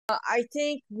I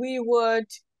think we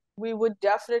would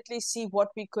definitely see what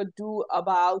we could do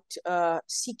about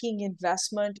seeking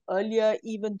investment earlier,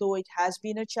 even though it has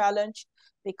been a challenge.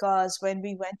 Because when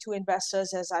we went to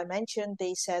investors, as I mentioned,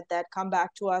 they said that come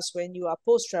back to us when you are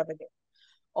post revenue.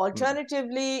 Hmm.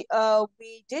 Alternatively,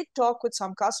 we did talk with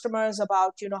some customers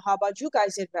about, how about you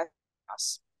guys invest in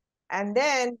us? And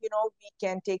then, we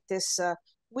can take this.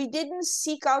 We didn't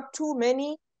seek out too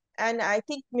many. And I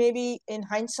think maybe in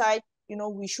hindsight,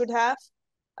 we should have,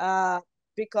 uh,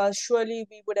 because surely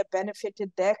we would have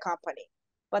benefited their company.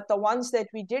 But the ones that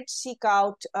we did seek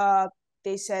out,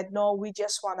 they said, no, we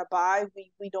just want to buy.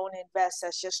 We don't invest.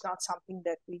 That's just not something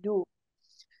that we do.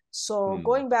 So Hmm.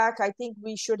 going back, I think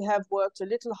we should have worked a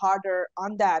little harder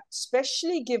on that,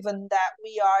 especially given that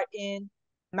we are in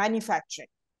manufacturing.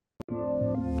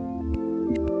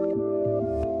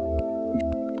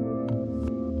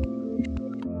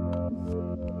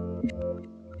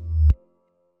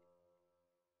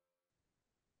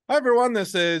 Hi, everyone.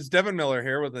 This is Devin Miller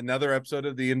here with another episode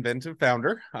of The Inventive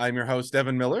Founder. I'm your host,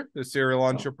 Devin Miller, the serial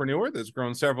entrepreneur that's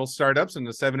grown several startups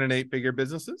into 7 and 8 figure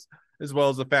businesses, as well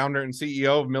as the founder and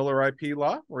CEO of Miller IP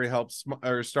Law, where he helps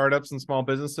startups and small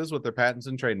businesses with their patents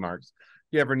and trademarks.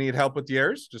 If you ever need help with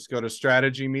yours, just go to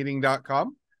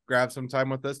strategymeeting.com, grab some time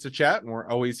with us to chat, and we're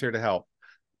always here to help.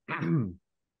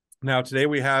 Now, today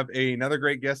we have another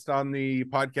great guest on the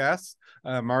podcast,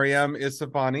 Mariam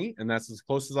Ispahani, and that's as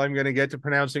close as I'm going to get to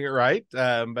pronouncing it right.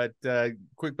 But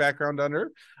quick background on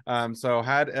her. So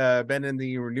had been in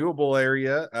the renewable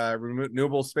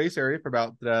space area for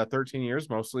about 13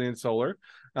 years, mostly in solar.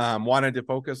 Wanted to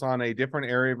focus on a different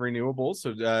area of renewables,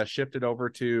 so shifted over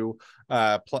to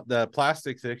the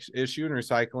plastics issue and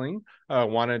recycling.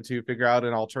 Wanted to figure out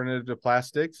an alternative to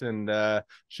plastics and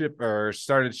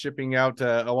started shipping out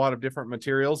a lot of different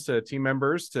materials to team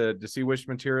members to see which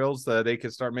materials they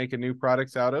could start making new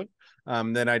products out of.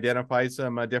 Then identify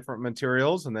some different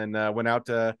materials, and then went out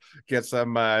to get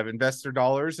some investor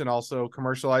dollars and also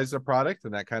commercialize the product.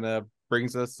 And that kind of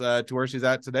brings us to where she's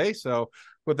at today. So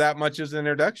with that much as an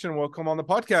introduction, welcome on the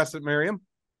podcast, at Mariam.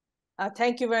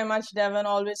 Thank you very much, Devin.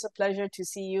 Always a pleasure to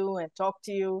see you and talk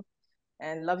to you,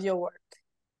 and love your work.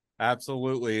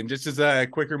 Absolutely. And just as a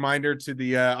quick reminder to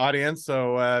the audience,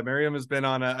 so Mariam has been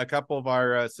on a couple of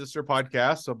our sister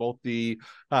podcasts, so both the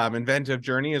Inventive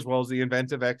Journey as well as the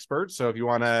Inventive Expert. So if you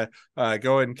want to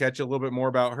go ahead and catch a little bit more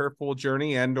about her full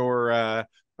journey and or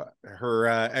her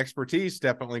expertise,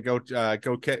 definitely go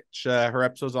catch her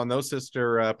episodes on those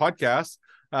sister podcasts.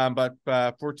 But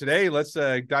for today, let's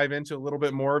dive into a little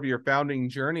bit more of your founding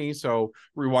journey. So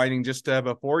rewinding just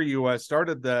before you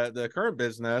started the current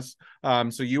business.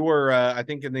 So you were, I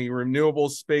think, in the renewable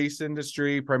space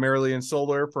industry, primarily in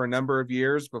solar, for a number of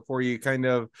years before you kind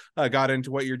of got into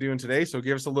what you're doing today. So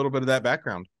give us a little bit of that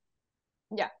background.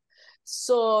 Yeah.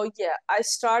 So, yeah, I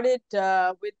started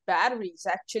with batteries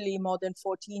actually more than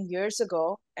 14 years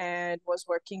ago and was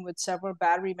working with several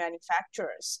battery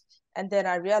manufacturers. And then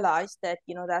I realized that,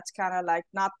 that's kind of like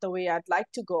not the way I'd like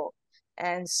to go.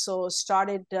 And so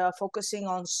started focusing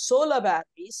on solar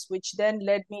batteries, which then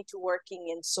led me to working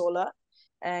in solar,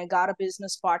 and got a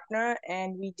business partner,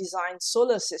 and we designed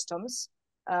solar systems,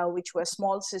 which were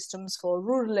small systems for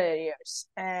rural areas.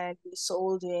 And we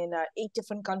sold in 8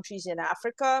 different countries in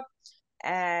Africa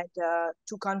and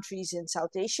 2 countries in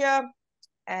South Asia.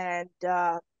 And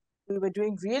we were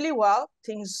doing really well.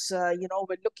 Things,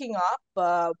 were looking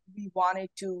up. We wanted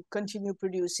to continue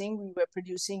producing. We were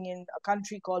producing in a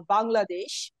country called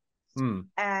Bangladesh. Hmm.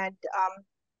 And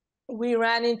we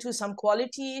ran into some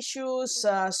quality issues.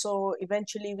 So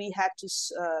eventually we had to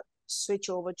switch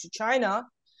over to China.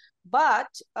 But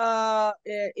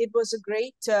it was a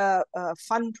great,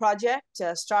 fun project,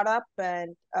 startup.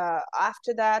 And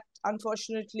after that,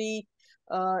 unfortunately,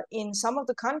 in some of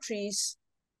the countries,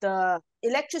 the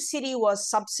electricity was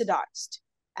subsidized.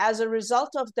 As a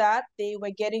result of that, they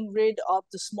were getting rid of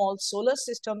the small solar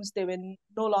systems. They were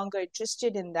no longer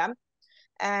interested in them.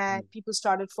 And people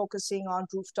started focusing on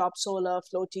rooftop solar,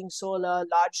 floating solar,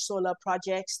 large solar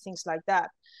projects, things like that.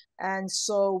 And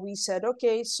so we said,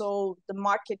 okay, so the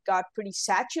market got pretty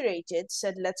saturated,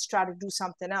 said, let's try to do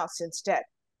something else instead.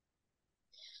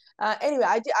 Anyway,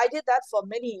 I did that for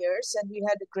many years, and we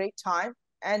had a great time.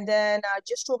 And then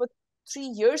just over 3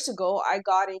 years ago, I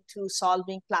got into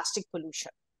solving plastic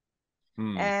pollution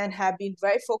Hmm. and have been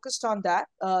very focused on that.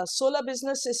 Solar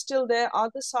business is still there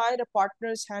on the side, a partner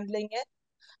is handling it.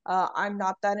 I'm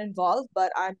not that involved,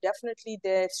 but I'm definitely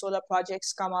there. If solar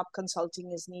projects come up,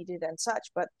 consulting is needed and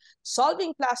such. But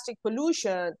solving plastic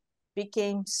pollution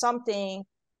became something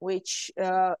which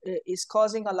is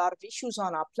causing a lot of issues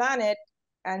on our planet.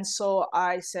 And so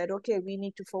I said, okay, we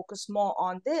need to focus more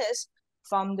on this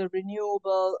from the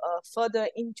renewable further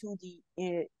into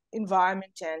the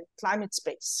environment and climate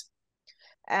space.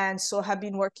 And so have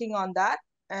been working on that,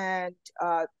 and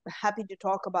happy to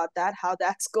talk about that, how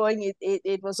that's going.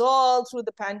 It was all through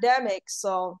the pandemic,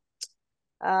 so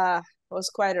it was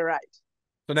quite a ride.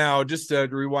 So now just to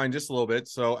rewind just a little bit.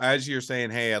 So as you're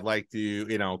saying, hey, I'd like to,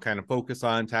 kind of focus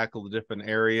on tackle the different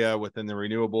area within the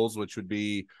renewables, which would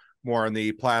be more on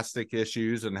the plastic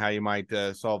issues and how you might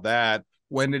solve that.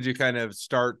 When did you kind of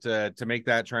start to make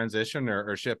that transition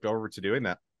or shift over to doing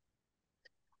that?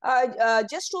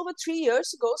 Just over 3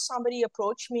 years ago, somebody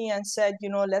approached me and said,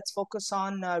 let's focus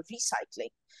on recycling.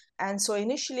 And so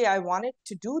initially I wanted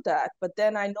to do that, but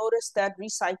then I noticed that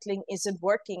recycling isn't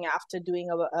working after doing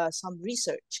some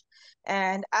research.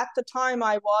 And at the time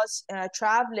I was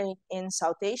traveling in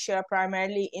South Asia,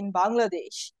 primarily in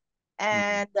Bangladesh.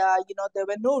 And, there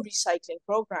were no recycling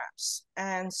programs.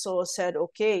 And so said,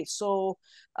 okay, so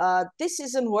this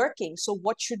isn't working. So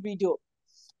what should we do?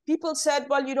 People said,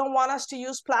 well, you don't want us to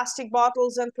use plastic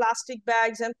bottles and plastic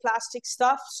bags and plastic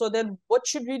stuff. So then what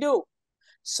should we do?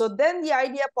 So then the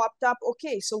idea popped up,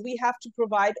 okay, so we have to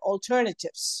provide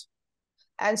alternatives.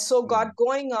 And so got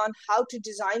going on how to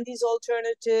design these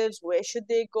alternatives, where should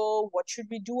they go, what should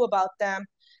we do about them?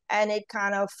 And it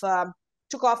kind of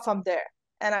took off from there.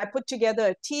 And I put together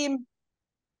a team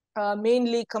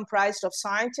mainly comprised of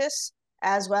scientists,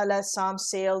 as well as some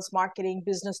sales, marketing,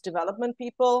 business development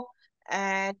people.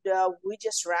 And we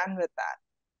just ran with that.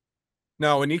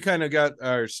 Now, when you kind of got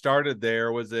started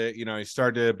there, was it, you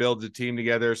started to build the team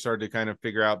together, started to kind of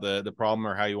figure out the problem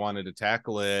or how you wanted to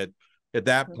tackle it? At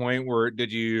that point, where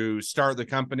did you start the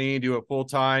company, do it full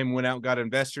time, went out and got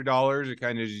investor dollars, or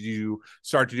kind of did you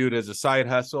start to do it as a side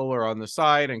hustle or on the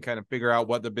side and kind of figure out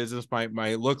what the business might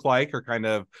look like, or kind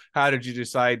of how did you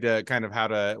decide to kind of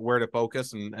where to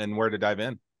focus and where to dive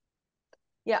in?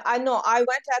 Yeah, I know. I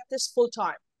went at this full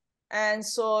time. And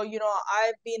so,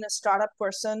 I've been a startup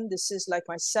person. This is like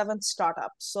my seventh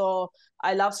startup. So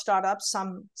I love startups.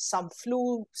 Some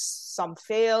flew, some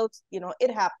failed.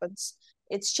 It happens.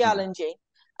 It's challenging.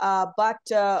 But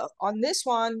on this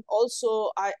one,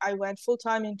 also, I went full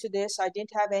time into this. I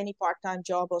didn't have any part-time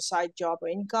job or side job or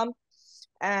income,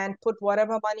 and put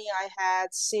whatever money I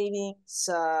had, savings,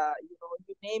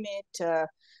 you name it,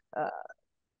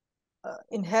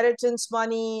 inheritance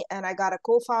money, and I got a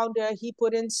co-founder. He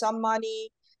put in some money,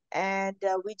 and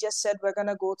we just said we're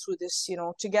gonna go through this,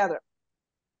 together.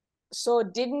 So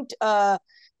didn't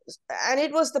and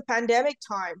it was the pandemic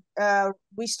time.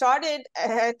 We started,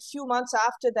 and a few months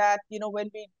after that, when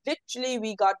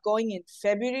we got going in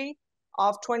February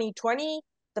of 2020,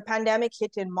 the pandemic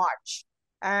hit in March.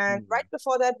 And right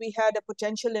before that, we had a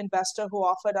potential investor who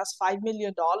offered us $5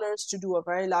 million to do a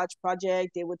very large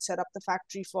project. They would set up the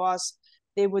factory for us.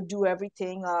 They would do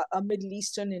everything, a Middle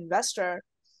Eastern investor.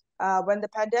 When the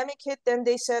pandemic hit, then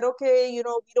they said, okay, we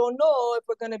don't know if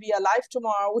we're going to be alive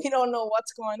tomorrow. We don't know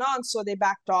what's going on. So they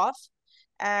backed off,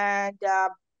 and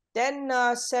then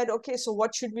said, okay, so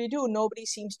what should we do? Nobody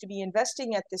seems to be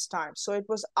investing at this time. So it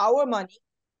was our money,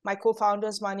 my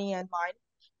co-founder's money and mine.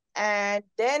 And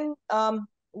then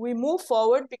we moved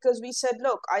forward because we said,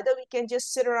 look, either we can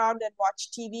just sit around and watch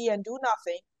TV and do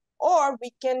nothing, or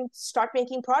we can start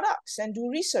making products and do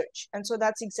research. And so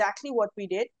that's exactly what we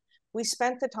did. We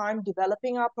spent the time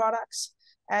developing our products.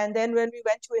 And then when we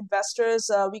went to investors,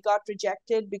 we got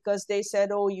rejected because they said,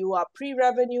 oh, you are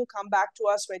pre-revenue, come back to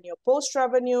us when you're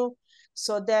post-revenue.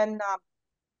 So then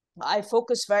I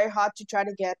focused very hard to try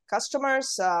to get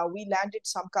customers. We landed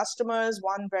some customers,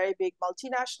 one very big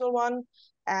multinational one.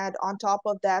 And on top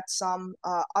of that, some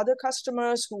other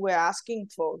customers who were asking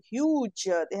for huge,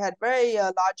 they had very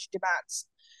large demands.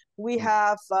 We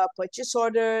have purchase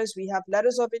orders, we have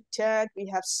letters of intent, we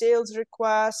have sales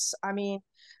requests. I mean,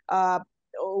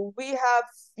 we have,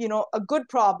 a good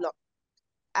problem,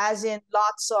 as in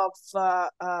lots of,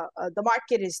 the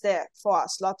market is there for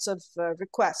us, lots of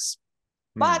requests.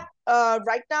 But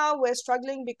right now we're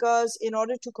struggling because in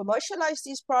order to commercialize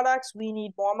these products, we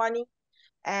need more money.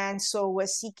 And so we're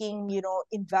seeking,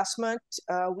 investment.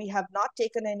 We have not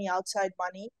taken any outside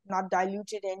money, not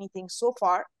diluted anything so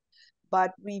far.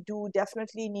 But we do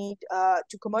definitely need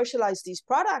to commercialize these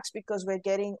products because we're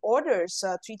getting orders,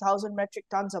 3,000 metric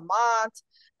tons a month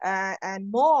and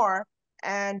more,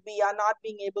 and we are not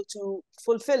being able to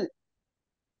fulfill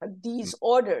these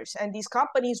orders. And these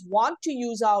companies want to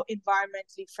use our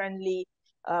environmentally friendly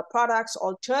products,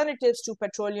 alternatives to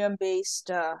petroleum-based,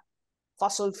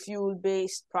 fossil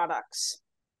fuel-based products.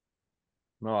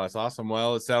 No, that's awesome.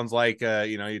 Well, it sounds like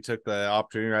you took the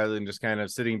opportunity rather than just kind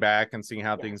of sitting back and seeing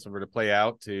how things were to play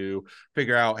out to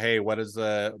figure out, hey,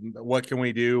 what can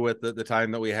we do with the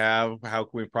time that we have? How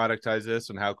can we productize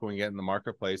this and how can we get in the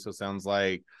marketplace? So it sounds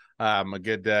like a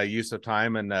good use of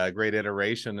time and great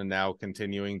iteration, and now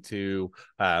continuing to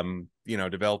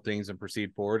develop things and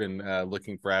proceed forward and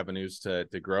looking for avenues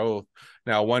to grow.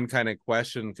 Now, one kind of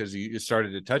question, because you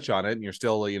started to touch on it and you're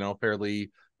still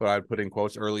fairly, what I'd put in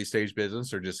quotes, early stage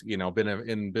business, or just been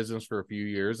in business for a few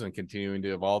years and continuing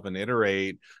to evolve and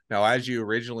iterate. Now, as you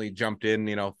originally jumped in,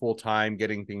 full time,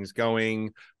 getting things going,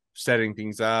 setting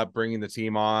things up, bringing the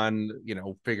team on,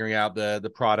 figuring out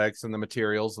the products and the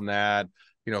materials and that,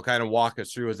 kind of walk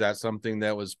us through. Is that something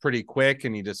that was pretty quick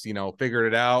and you just,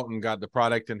 figured it out and got the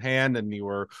product in hand and you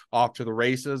were off to the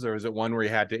races? Or is it one where you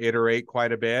had to iterate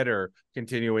quite a bit, or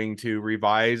continuing to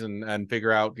revise and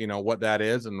figure out, what that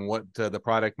is and what the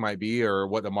product might be or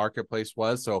what the marketplace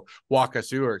was? So walk us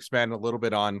through or expand a little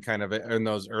bit on kind of in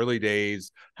those early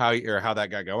days, how that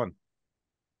got going.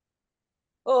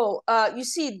 Oh, you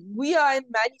see, we are in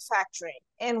manufacturing,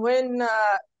 and when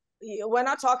we're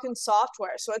not talking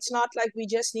software, so it's not like we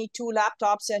just need two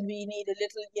laptops and we need a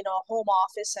little, home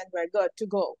office and we're good to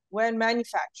go. We're in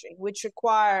manufacturing, which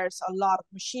requires a lot of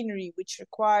machinery, which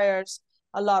requires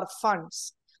a lot of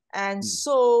funds. And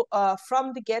so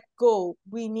from the get-go,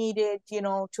 we needed,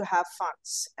 to have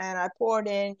funds. And I poured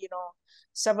in,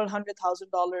 several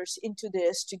 $100,000 into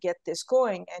this to get this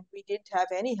going, and we didn't have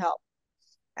any help.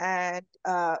 And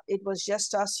it was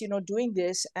just us, doing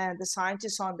this, and the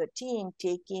scientists on the team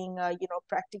taking,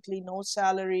 practically no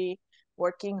salary,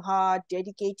 working hard,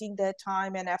 dedicating their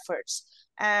time and efforts.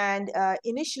 And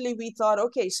initially we thought,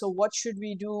 okay, so what should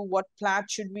we do? What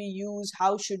plant should we use?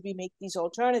 How should we make these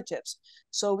alternatives?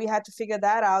 So we had to figure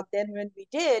that out. Then when we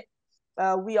did,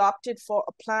 we opted for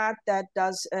a plant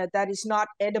that is not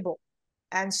edible.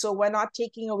 And so we're not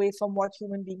taking away from what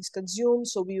human beings consume.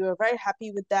 So we were very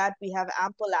happy with that. We have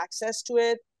ample access to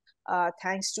it,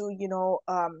 thanks to,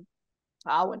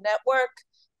 our network.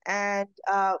 And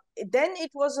then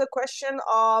it was a question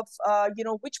of,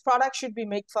 which product should we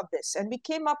make from this? And we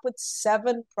came up with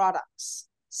 7 products,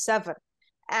 7.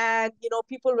 And,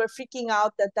 people were freaking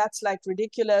out that that's like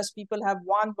ridiculous. People have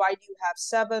one, why do you have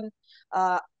 7?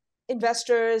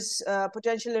 Investors,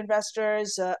 potential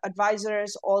investors,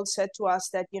 advisors all said to us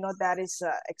that, that is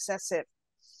excessive.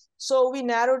 So we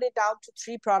narrowed it down to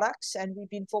 3 products, and we've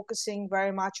been focusing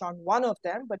very much on one of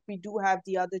them, but we do have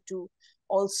the other 2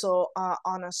 also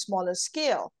on a smaller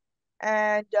scale.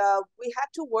 And we had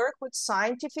to work with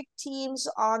scientific teams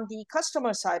on the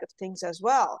customer side of things as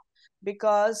well,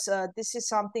 because this is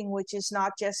something which is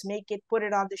not just make it, put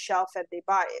it on the shelf and they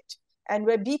buy it. And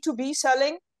we're B2B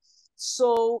selling.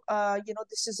 So,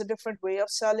 this is a different way of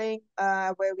selling,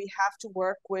 where we have to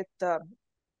work with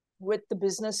the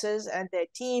businesses and their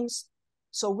teams.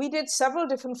 So we did several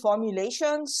different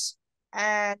formulations.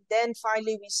 And then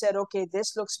finally we said, okay,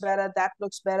 this looks better, that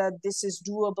looks better, this is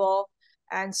doable.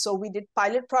 And so we did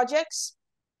pilot projects,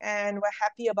 and we're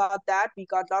happy about that. We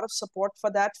got a lot of support for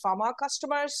that from our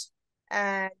customers.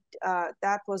 And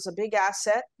that was a big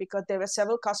asset, because there were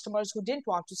several customers who didn't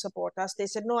want to support us. They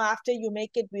said, no, after you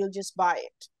make it, we'll just buy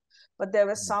it. But there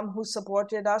were some who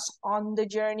supported us on the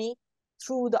journey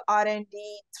through the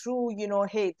R&D, through,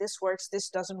 hey, this works, this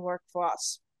doesn't work for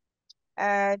us.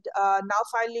 And now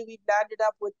finally we've landed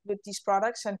up with these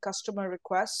products and customer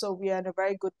requests. So we are in a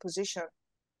very good position.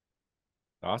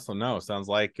 Awesome. No, sounds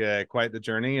like quite the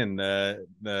journey, and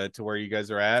to where you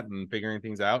guys are at and figuring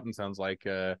things out, and sounds like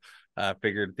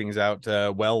figured things out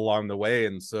well along the way.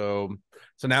 And so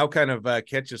now kind of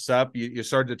catch us up. You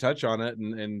started to touch on it,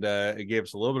 and it gave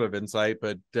us a little bit of insight,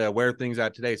 but where are things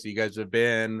at today? So you guys have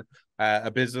been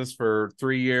a business for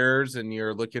 3 years, and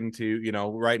you're looking to,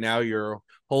 right now you're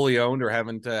wholly owned or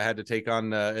haven't had to take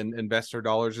on investor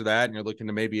dollars or that, and you're looking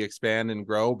to maybe expand and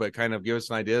grow, but kind of give us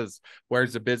an idea of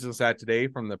where's the business at today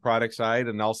from the product side,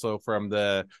 and also from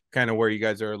the kind of where you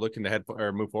guys are looking to head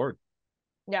or move forward.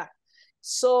 Yeah.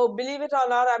 So believe it or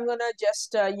not, I'm going to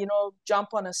just, jump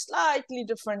on a slightly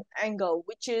different angle,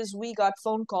 which is we got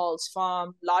phone calls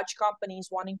from large companies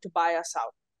wanting to buy us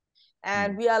out.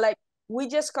 And we are like, we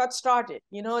just got started,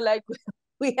 like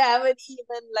we haven't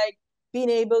even like been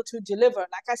able to deliver.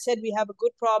 Like I said, we have a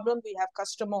good problem. We have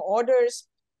customer orders,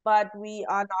 but we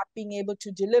are not being able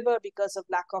to deliver because of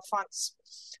lack of funds.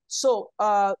 So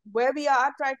where we are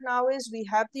at right now is we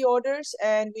have the orders,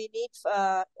 and we need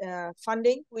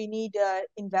funding. We need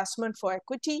investment for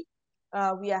equity.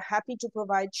 We are happy to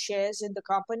provide shares in the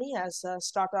company, as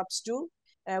startups do.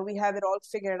 We have it all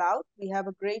figured out. We have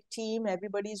a great team.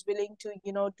 Everybody's willing to,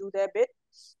 do their bit.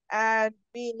 and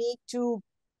we need to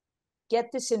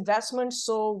get this investment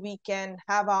so we can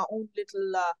have our own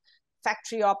little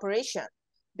factory operation.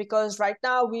 Because right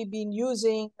now we've been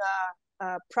using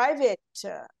private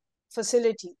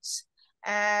facilities,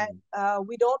 and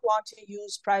we don't want to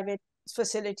use private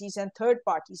facilities and third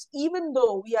parties. Even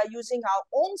though we are using our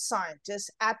own scientists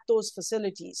at those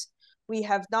facilities, we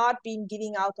have not been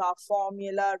giving out our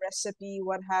formula, recipe,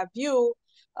 what have you,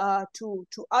 to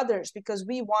others, because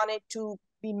we wanted to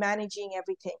be managing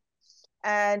everything.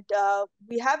 And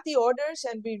we have the orders,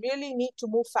 and we really need to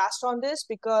move fast on this,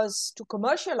 because to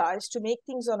commercialize, to make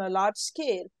things on a large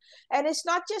scale. And it's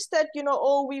not just that,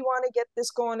 oh, we want to get this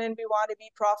going and we want to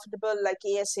be profitable like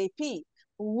ASAP.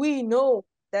 We know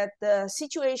that the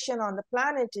situation on the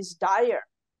planet is dire,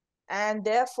 and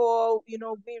therefore, we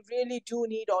really do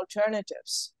need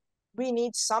alternatives. We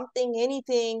need something,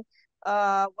 anything,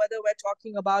 whether we're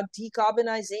talking about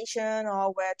decarbonization,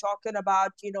 or we're talking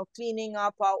about, cleaning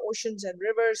up our oceans and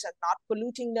rivers and not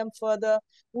polluting them further.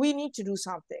 We need to do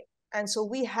something. And so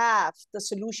we have the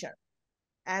solution.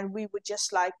 And we would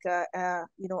just like, an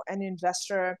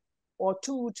investor or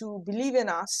two to believe in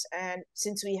us. And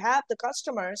since we have the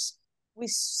customers, we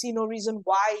see no reason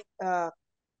why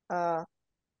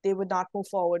they would not move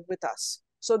forward with us.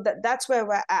 So that's where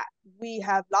we're at. We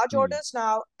have large orders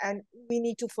now, and we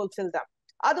need to fulfill them.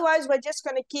 Otherwise, we're just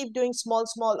going to keep doing small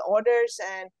orders,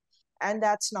 and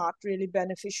that's not really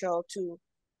beneficial to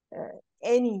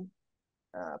any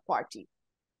party.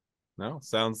 No,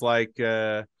 sounds like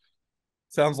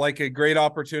a great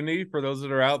opportunity for those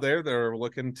that are out there that are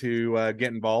looking to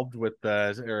get involved with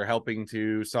or helping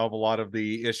to solve a lot of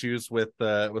the issues with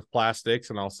plastics,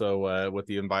 and also with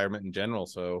the environment in general.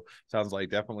 So sounds like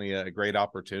definitely a great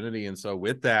opportunity. And so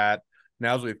with that,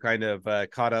 now as we've kind of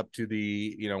caught up to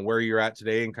the where you're at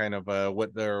today, and kind of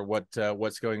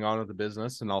what's going on with the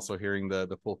business, and also hearing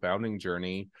the full founding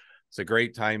journey, it's a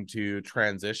great time to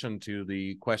transition to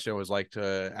the question I always like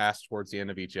to ask towards the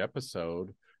end of each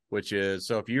episode, which is,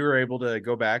 so if you were able to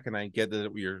go back, and I get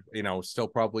that you're, still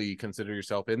probably consider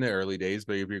yourself in the early days,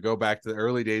 but if you go back to the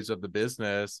early days of the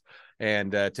business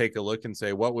and take a look and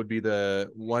say, what would be the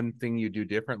one thing you do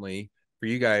differently for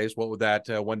you guys? What would that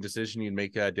one decision you'd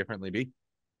make differently be?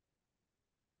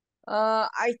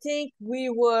 I think we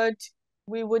would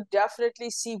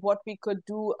definitely see what we could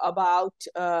do about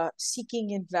seeking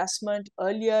investment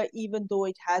earlier, even though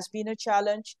it has been a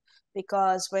challenge.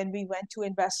 Because when we went to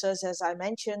investors, as I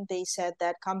mentioned, they said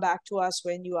that come back to us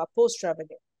when you are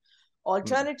post-revenue.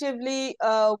 Alternatively,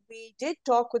 we did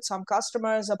talk with some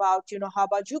customers about, how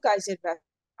about you guys invest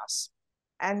in us?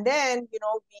 And then, we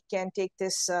can take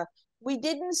this. We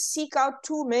didn't seek out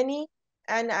too many.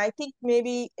 And I think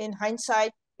maybe in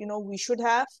hindsight, we should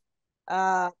have,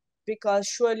 because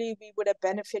surely we would have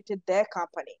benefited their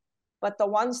company. But the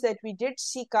ones that we did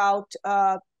seek out,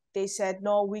 they said,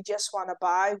 no, we just want to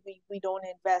buy. We don't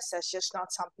invest. That's just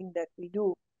not something that we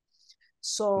do.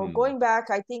 So going back,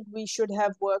 I think we should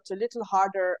have worked a little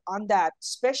harder on that,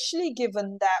 especially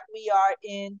given that we are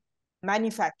in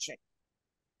manufacturing.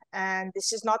 And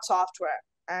this is not software.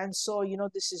 And so,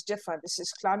 this is different. This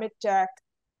is climate tech,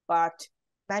 but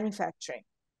manufacturing.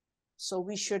 So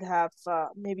we should have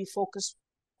maybe focused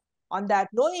on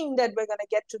that, knowing that we're going to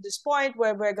get to this point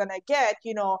where we're going to get,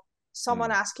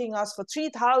 someone asking us for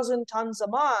 3,000 tons a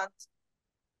month,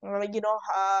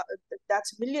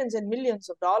 that's millions and millions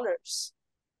of dollars.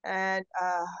 And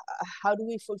how do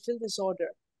we fulfill this order?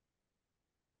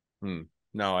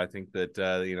 No, I think that,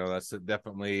 that's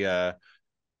definitely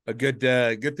a good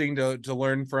thing to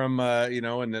learn from,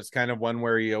 and it's kind of one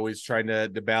where you always try to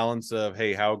balance of,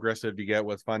 hey, how aggressive you get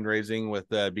with fundraising, with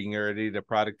being ready to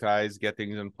productize, get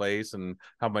things in place, and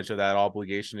how much of that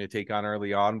obligation you take on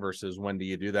early on versus when do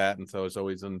you do that. And so it's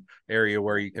always an area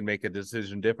where you can make a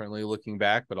decision differently looking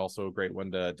back, but also a great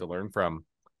one to learn from.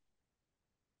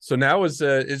 So now, as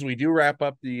we do wrap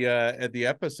up the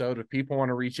episode, if people want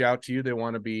to reach out to you, they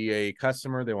want to be a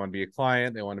customer, they want to be a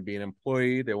client, they want to be an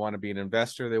employee, they want to be an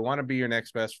investor, they want to be your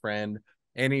next best friend,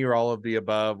 any or all of the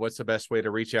above, what's the best way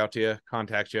to reach out to you,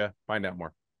 contact you, find out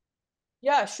more?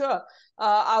 Yeah, sure.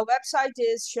 Our website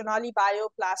is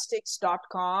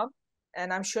shonalibioplastics.com,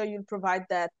 and I'm sure you'll provide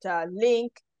that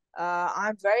link.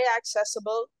 I'm very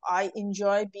accessible. I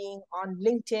enjoy being on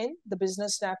LinkedIn, the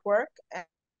business network, and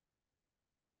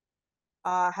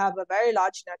have a very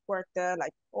large network there,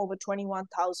 like over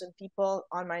 21,000 people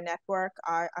on my network.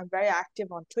 I'm very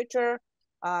active on Twitter,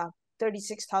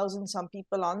 36,000 some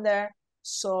people on there.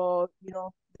 So,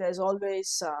 there's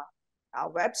always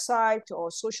our website or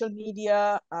social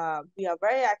media. We are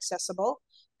very accessible.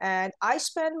 And I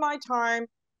spend my time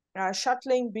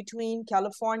shuttling between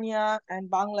California and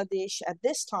Bangladesh at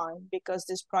this time because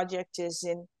this project is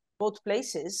in both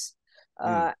places.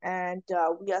 And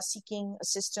we are seeking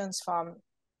assistance from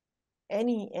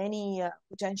any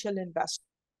potential investor.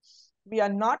 We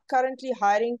are not currently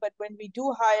hiring, but when we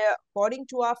do hire, according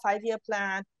to our 5-year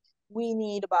plan, we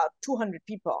need about 200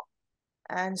 people.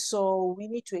 And so we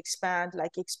need to expand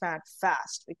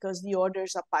fast because the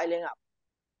orders are piling up.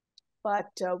 But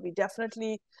we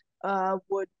definitely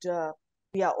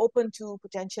we are open to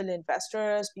potential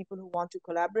investors, people who want to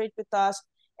collaborate with us,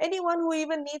 anyone who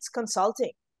even needs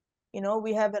consulting.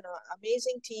 We have an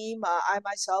amazing team. I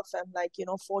myself am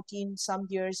 14 some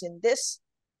years in this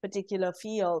particular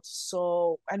field.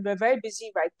 So, and we're very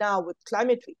busy right now with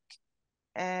Climate Week.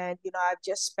 And, I've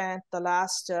just spent the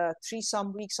last 3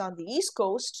 some weeks on the East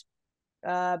Coast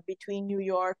between New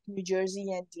York, New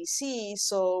Jersey, and DC.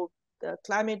 So the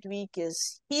Climate Week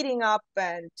is heating up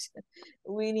and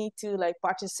we need to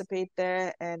participate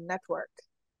there and network.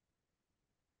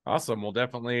 Awesome. Well,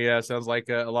 definitely sounds like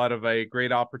a lot of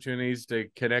great opportunities to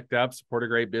connect up, support a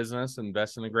great business,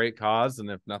 invest in a great cause,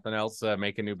 and if nothing else,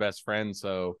 make a new best friend.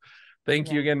 So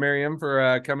thank you again, Mariam,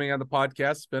 for coming on the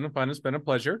podcast. It's been fun. It's been a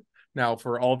pleasure. Now,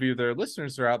 for all of you that are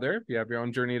listeners that are out there, if you have your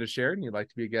own journey to share and you'd like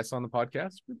to be a guest on the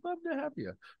podcast, we'd love to have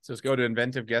you. So just go to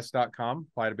inventiveguest.com,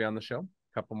 apply to be on the show.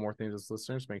 Couple more things as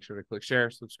listeners, make sure to click share,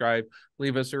 subscribe,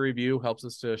 leave us a review. Helps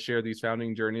us to share these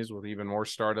founding journeys with even more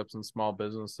startups and small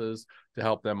businesses to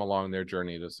help them along their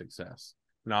journey to success.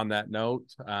 And on that note,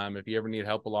 if you ever need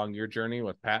help along your journey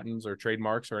with patents or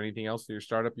trademarks or anything else for your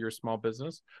startup, your small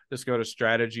business, just go to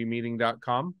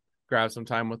strategymeeting.com, grab some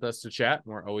time with us to chat,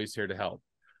 and we're always here to help.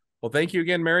 Well, thank you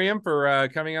again, Mariam, for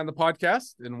coming on the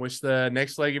podcast, and wish the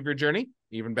next leg of your journey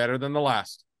even better than the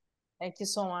last. Thank you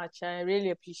so much. I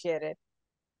really appreciate it.